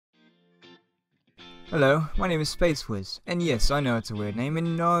Hello, my name is Space Wiz, and yes, I know it's a weird name,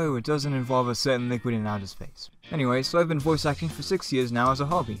 and no, it doesn't involve a certain liquid in outer space. Anyway, so I've been voice acting for 6 years now as a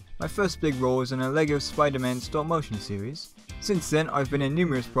hobby. My first big role was in a LEGO Spider-Man stop-motion series. Since then, I've been in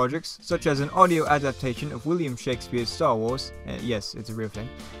numerous projects, such as an audio adaptation of William Shakespeare's Star Wars, yes, it's a real thing,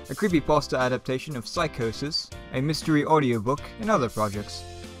 a creepypasta adaptation of Psychosis, a mystery audiobook, and other projects.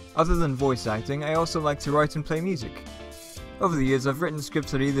 Other than voice acting, I also like to write and play music. Over the years, I've written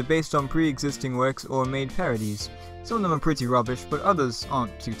scripts that are either based on pre-existing works or made parodies. Some of them are pretty rubbish, but others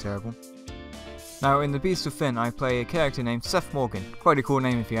aren't too terrible. Now, in The Beast of Finn, I play a character named Seth Morgan. Quite a cool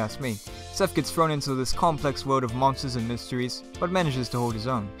name if you ask me. Seth gets thrown into this complex world of monsters and mysteries, but manages to hold his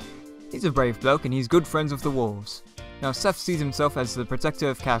own. He's a brave bloke, and he's good friends with the wolves. Now, Seth sees himself as the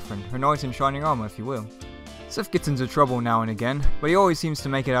protector of Catherine, her knight in shining armor, if you will. Seth gets into trouble now and again, but he always seems to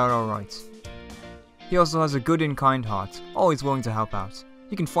make it out alright. He also has a good and kind heart, always willing to help out.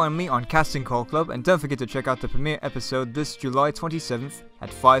 You can find me on Casting Call Club, and don't forget to check out the premiere episode this July 27th at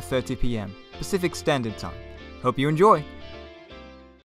 5:30 PM, Pacific Standard Time. Hope you enjoy!